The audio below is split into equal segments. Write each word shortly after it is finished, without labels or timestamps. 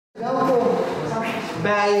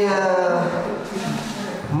bij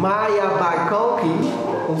Maya by Kalki,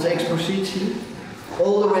 onze expositie,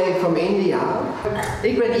 all the way from India.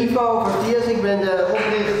 Ik ben Ivo Vertiers, ik ben de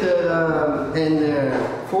oprichter en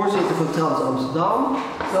voorzitter van Trans Amsterdam.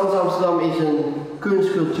 Trans Amsterdam is een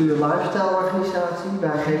kunst, cultuur, lifestyle organisatie.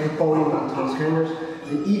 Wij geven podium aan transgenders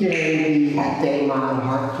en iedereen die het thema een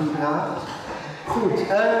hart toedraagt. Goed,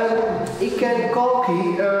 ik ken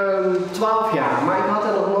Kalki 12 jaar, maar ik had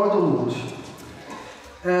haar nog nooit ontmoet.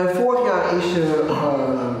 Vorig jaar is ze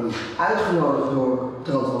uitgenodigd door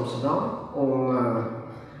Trans Amsterdam om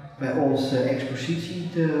bij ons expositie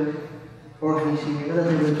te organiseren. Dat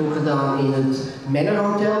hebben we toen gedaan in het Manor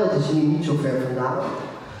Hotel, dat is hier niet zo ver vandaan.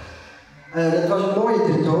 Dat was een mooie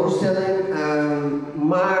tentoonstelling,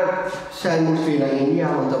 maar zij moest weer naar India,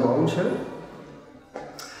 want daar woont ze.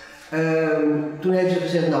 Toen heeft ze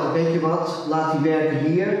gezegd, nou weet je wat, laat die werken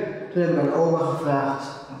hier. Toen hebben we aan oma gevraagd,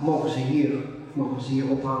 mogen ze hier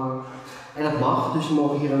ophangen? En dat mag, dus ze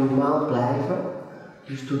mogen hier een maand blijven.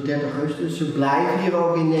 Dus tot 30 augustus. Ze blijven hier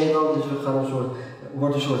ook in Nederland, dus we gaan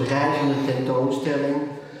wordt een soort reizende tentoonstelling.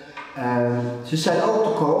 Ze zijn ook te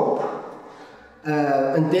koop.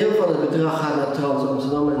 Een deel van het bedrag gaat naar Trans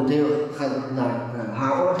Amsterdam en een deel gaat naar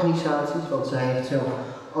haar organisaties, want zij heeft zelf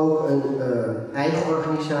ook een eigen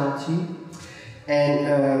organisatie. En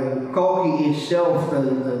Kalki is zelf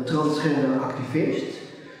een transgender activist.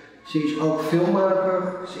 Ze is ook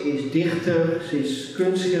filmmaker, ze is dichter, ze is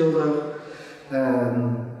kunstschilder.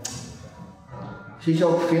 Ze is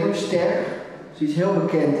ook filmster. Ze is heel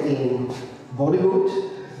bekend in Bollywood.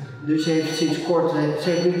 Dus ze heeft sinds kort, ze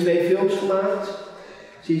heeft nu 2 films gemaakt.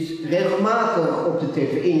 Ze is regelmatig op de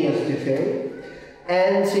tv, Indiase tv.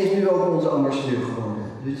 En ze is nu ook onze ambassadeur geworden.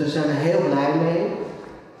 Dus daar zijn we heel blij mee.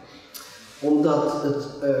 Omdat het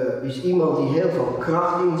is iemand die heel veel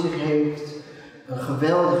kracht in zich heeft. Een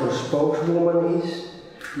geweldige spokeswoman is.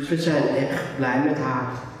 Dus we zijn echt blij met haar.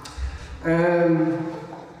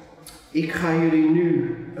 Ik ga jullie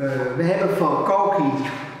nu... we hebben van Kalki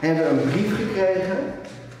een brief gekregen.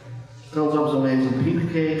 Trans Amsterdam heeft een brief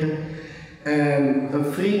gekregen.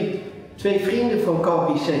 Twee vrienden van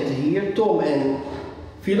Kalki zitten hier, Tom en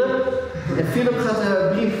Philip. En Philip gaat de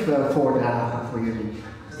brief voordragen voor jullie.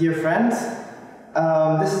 Dear friends,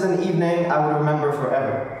 this is an evening I will remember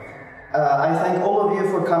forever. I thank all of you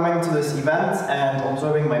for coming to this event and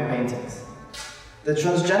observing my paintings. The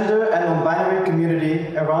transgender and non-binary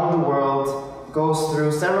community around the world goes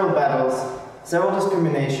through several battles, several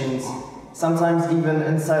discriminations, sometimes even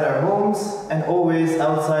inside our homes and always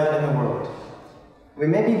outside in the world. We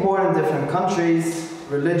may be born in different countries,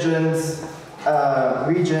 religions,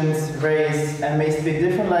 regions, race, and may speak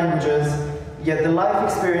different languages, yet the life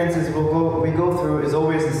experiences we go through is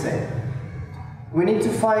always the same. We need to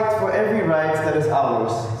fight for every right that is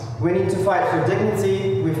ours. We need to fight for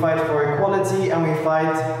dignity, we fight for equality, and we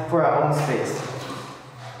fight for our own space.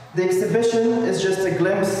 The exhibition is just a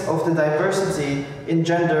glimpse of the diversity in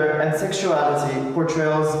gender and sexuality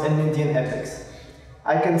portrayals in Indian epics.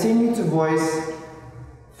 I continue to voice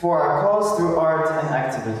for our cause through art and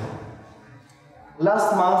activism.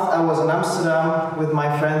 Last month I was in Amsterdam with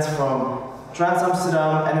my friends from Trans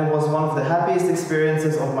Amsterdam, and it was one of the happiest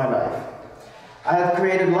experiences of my life. I have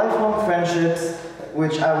created lifelong friendships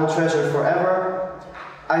which I will treasure forever.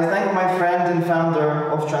 I thank my friend and founder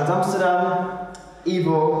of Trans Amsterdam,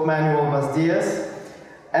 Ivo Manuel Vaz-Diaz,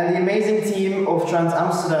 and the amazing team of Trans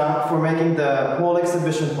Amsterdam for making the whole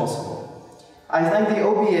exhibition possible. I thank the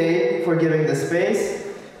OBA for giving the space.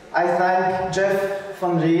 I thank Jeff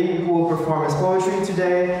van Rijn, who will perform his poetry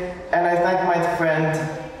today, and I thank my friend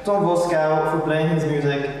Tom Voskau for playing his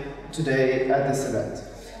music today at this event.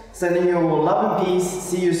 Sending you all love and peace.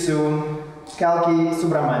 See you soon. Kalki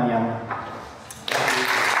Subramaniam.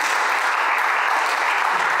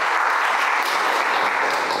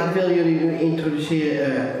 Ik wil jullie nu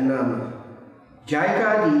introduceren namelijk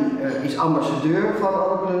Jaika, die is ambassadeur van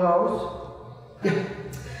Alle Kleuren Oost. Ja.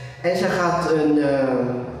 En zij gaat een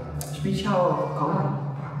speech houden over Kalki.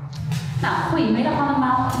 Nou, goedemiddag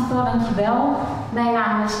allemaal. Dankjewel. Mijn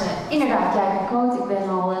naam is inderdaad Jaika Koot. Ik ben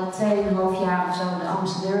al 2,5 jaar of zo de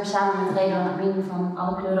ambassadeur samen met Reda en Amin van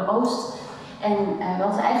Alle Kleuren Oost. En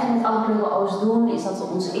wat we eigenlijk met Alle Kleuren Oost doen is dat we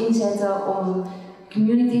ons inzetten om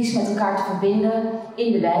communities met elkaar te verbinden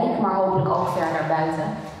in de wijk, maar hopelijk ook ver daarbuiten.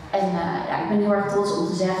 En ja, ik ben heel erg trots om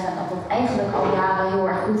te zeggen dat het eigenlijk al jaren heel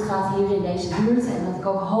erg goed gaat hier in deze buurt. En dat ik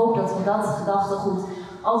ook hoop dat we dat gedachtegoed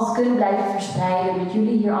altijd kunnen blijven verspreiden met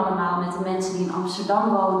jullie hier allemaal, met de mensen die in Amsterdam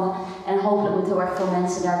wonen en hopelijk met heel erg veel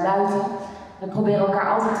mensen daarbuiten. We proberen elkaar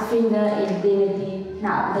altijd te vinden in de dingen die,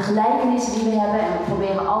 nou, de gelijkenissen die we hebben en we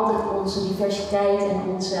proberen altijd onze diversiteit en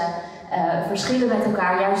onze verschillen met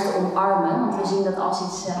elkaar juist te omarmen. Want we zien dat als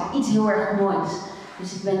iets heel erg moois.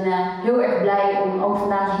 Dus ik ben heel erg blij om ook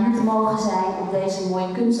vandaag hier te mogen zijn op deze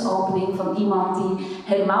mooie kunstopening van iemand die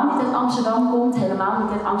helemaal niet uit Amsterdam komt, helemaal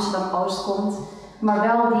niet uit Amsterdam-Oost komt, maar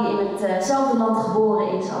wel die in hetzelfde land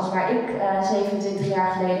geboren is als waar ik 27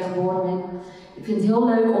 jaar geleden geboren ben. Ik vind het heel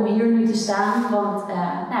leuk om hier nu te staan, want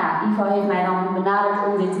Ivo heeft mij dan benaderd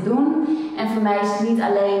om dit te doen. En voor mij is het niet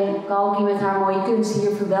alleen Kalki met haar mooie kunst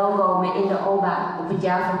hier verwelkomen in de OBA op het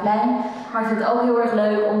Javaplein, maar ik vind het ook heel erg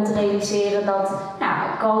leuk om te realiseren dat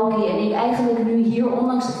Kalki en ik eigenlijk nu hier,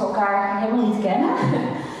 ondanks dat we elkaar helemaal niet kennen,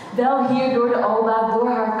 wel hier door de OBA, door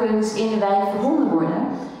haar kunst in de wijk verbonden worden.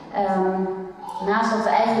 Naast dat we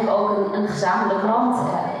eigenlijk ook een gezamenlijk land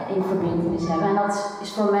in verbintenis hebben. En dat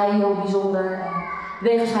is voor mij heel bijzonder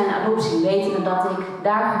wegens mijn adoptie. Wetende dat ik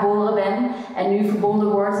daar geboren ben en nu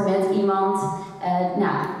verbonden word met iemand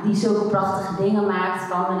die zulke prachtige dingen maakt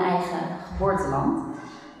van mijn eigen geboorteland.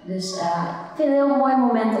 Dus ik vind het een heel mooi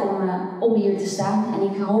moment om hier te staan.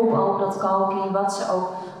 En ik hoop ook dat Kalki, wat ze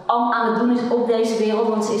ook aan het doen is op deze wereld,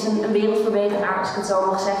 want ze is een wereldverbeteraar, als ik het zo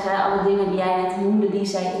mag zeggen, alle dingen die jij net noemde, die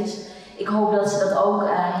zij is. Ik hoop dat ze dat ook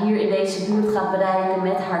hier in deze buurt gaat bereiken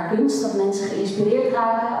met haar kunst. Dat mensen geïnspireerd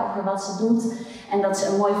raken over wat ze doet. En dat ze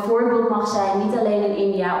een mooi voorbeeld mag zijn, niet alleen in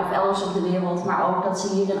India of elders op de wereld, maar ook dat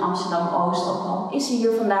ze hier in Amsterdam-Oost, ook al is ze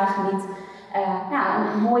hier vandaag niet,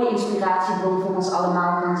 een mooie inspiratiebron voor ons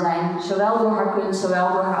allemaal kan zijn. Zowel door haar kunst,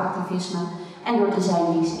 zowel door haar activisme en door te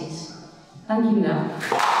zijn wie ze is. Dank jullie wel.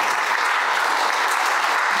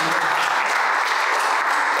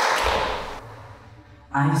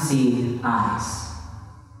 I see eyes,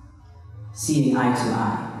 seeing eye to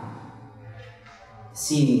eye,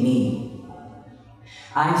 seeing me.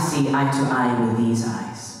 I see eye to eye with these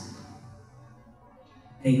eyes.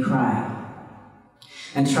 They cry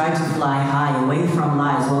and try to fly high away from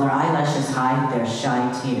lies while their eyelashes hide their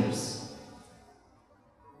shy tears.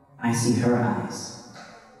 I see her eyes,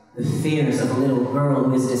 the fears of a little girl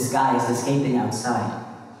who is disguised, escaping outside.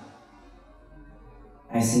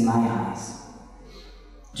 I see my eyes.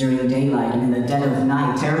 During daylight and in the dead of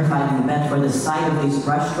night, terrified in bed for the sight of these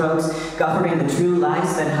brushstrokes, covering the true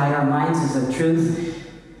lies that hide our minds as a truth,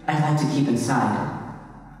 I'd like to keep inside.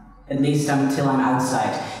 At least until I'm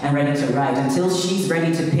outside and ready to write, until she's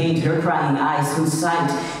ready to paint her crying eyes, whose sight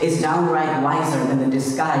is downright wiser than the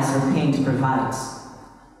disguise her paint provides.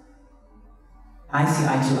 I see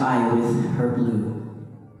eye to eye with her blue,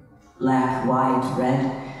 black, white, red,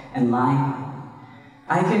 and lime.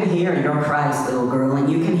 I can hear your cries, little girl,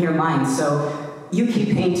 and you can hear mine, so you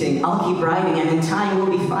keep painting, I'll keep writing, and in time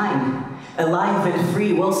we'll be fine. Alive and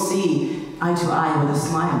free, we'll see eye to eye with a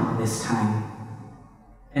smile this time.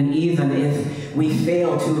 And even if we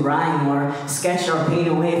fail to rhyme or sketch our pain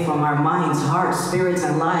away from our minds, hearts, spirits,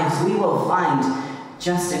 and lives, we will find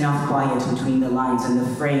just enough quiet between the lines and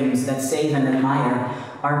the frames that save and admire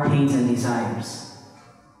our pains and desires.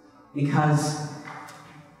 Because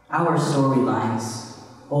our storylines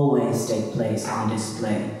always take place on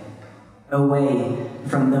display, away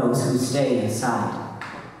from those who stay inside.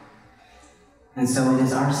 And so it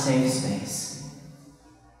is our safe space,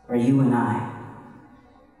 where you and I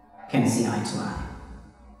can see eye to eye.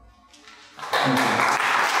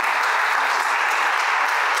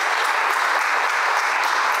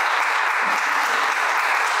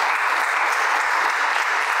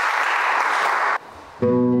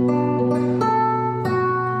 Thank you.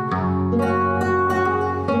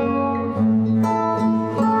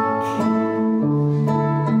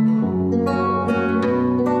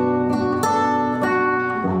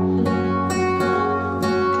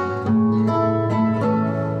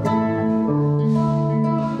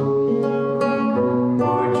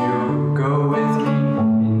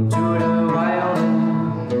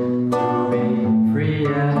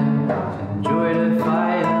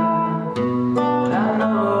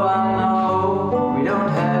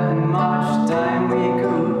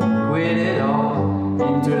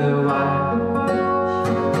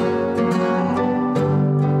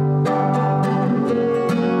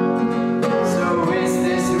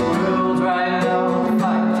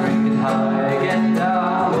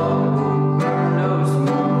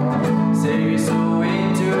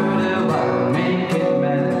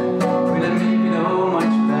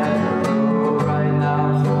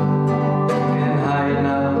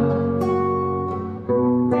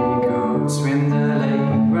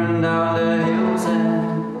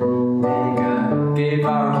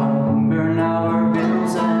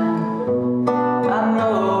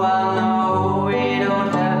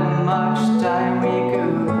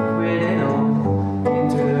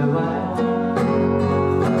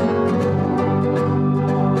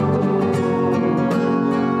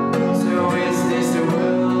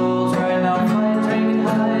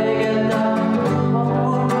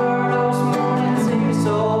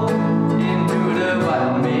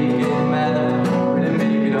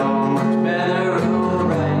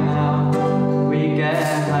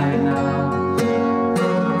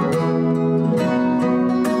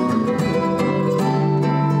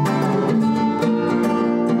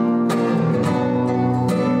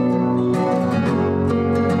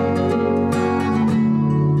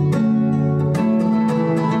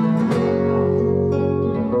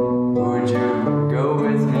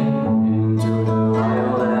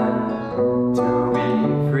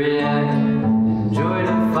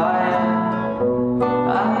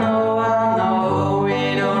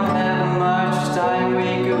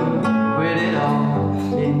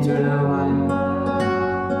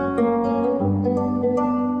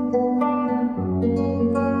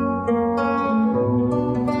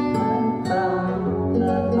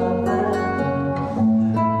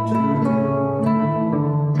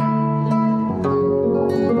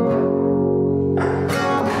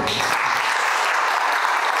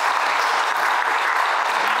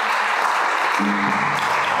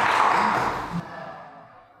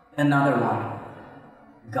 Another one,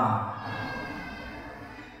 gone.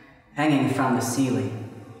 Hanging from the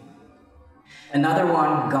ceiling. Another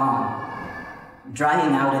one, gone.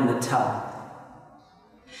 Drying out in the tub.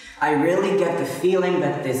 I really get the feeling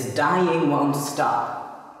that this dying won't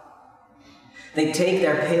stop. They take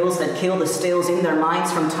their pills that kill the stills in their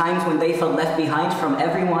minds from times when they felt left behind from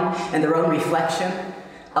everyone and their own reflection,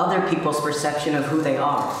 other people's perception of who they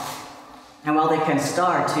are. And while they can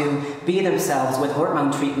start to be themselves with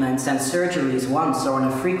hormone treatments and surgeries once or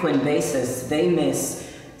on a frequent basis, they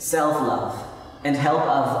miss self-love and help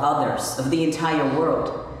of others, of the entire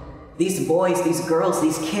world. These boys, these girls,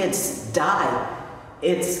 these kids die.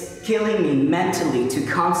 It's killing me mentally to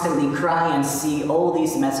constantly cry and see all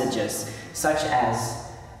these messages, such as,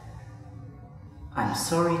 I'm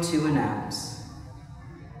sorry to announce,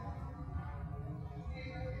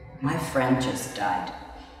 my friend just died.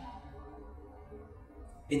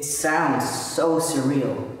 It sounds so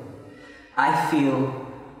surreal. I feel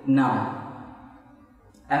numb.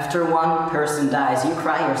 After one person dies, you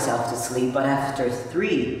cry yourself to sleep, but after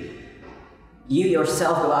 3, you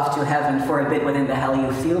yourself go off to heaven for a bit within the hell you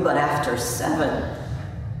feel, but after 7,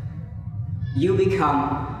 you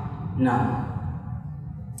become numb.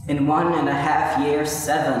 In 1.5 years,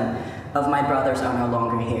 7 of my brothers are no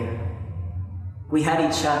longer here. We had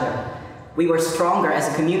each other. We were stronger as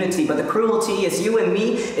a community, but the cruelty is you and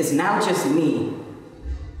me is now just me.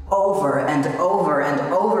 Over and over and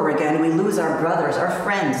over again, we lose our brothers, our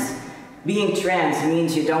friends. Being trans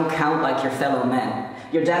means you don't count like your fellow men.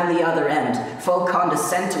 You're down the other end. Folk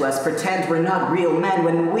condescend to us, pretend we're not real men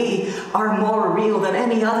when we are more real than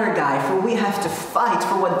any other guy, for we have to fight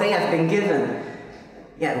for what they have been given.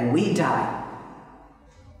 Yet we die.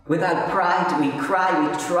 Without pride, we cry,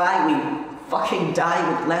 we try, we fucking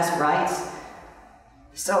die with less rights.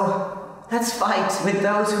 So let's fight with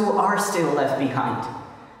those who are still left behind.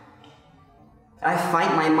 I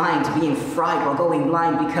find my mind being fried while going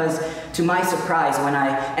blind because, to my surprise, when I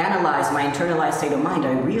analyzed my internalized state of mind,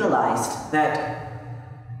 I realized that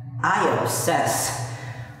I obsess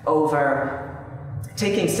over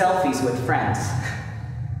taking selfies with friends.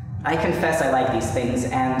 I confess I like these things,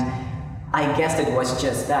 and I guessed it was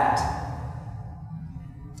just that.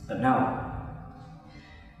 But no.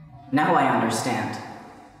 Now I understand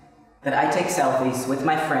that I take selfies with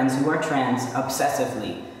my friends who are trans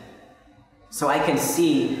obsessively, so I can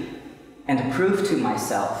see and prove to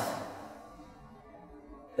myself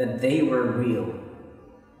that they were real.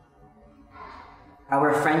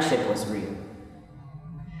 Our friendship was real.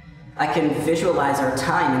 I can visualize our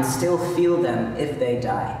time and still feel them if they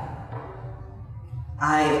die.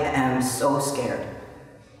 I am so scared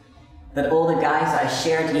that all the guys I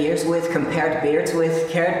shared years with, compared beards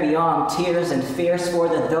with, cared beyond tears and fears for,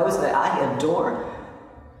 that those that I adore,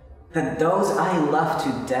 that those I love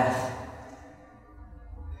to death,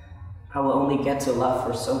 I will only get to love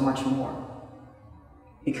for so much more,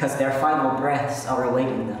 because their final breaths are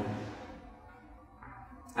awaiting them.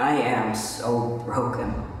 I am so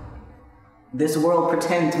broken. This world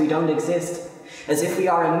pretends we don't exist, as if we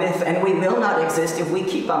are a myth, and we will not exist if we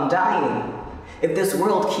keep on dying, if this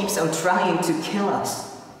world keeps on trying to kill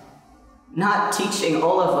us. Not teaching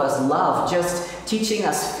all of us love, just teaching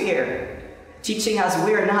us fear. Teaching us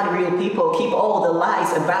we're not real people, keep all the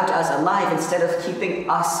lies about us alive instead of keeping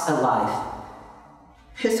us alive.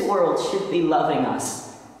 This world should be loving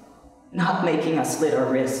us, not making us slit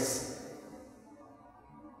our wrists.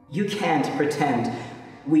 You can't pretend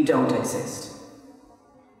we don't exist.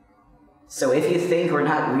 So if you think we're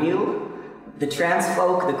not real, the trans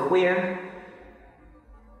folk, the queer,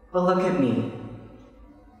 well, look at me.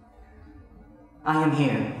 I am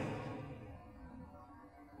here.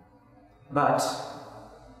 But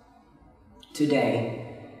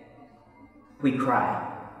today, we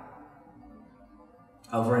cry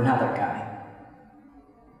over another guy.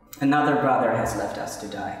 Another brother has left us to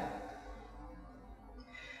die.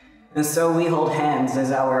 And so we hold hands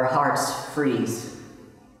as our hearts freeze.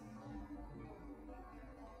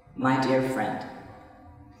 My dear friend,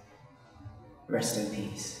 rest in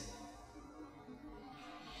peace.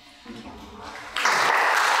 Thank you.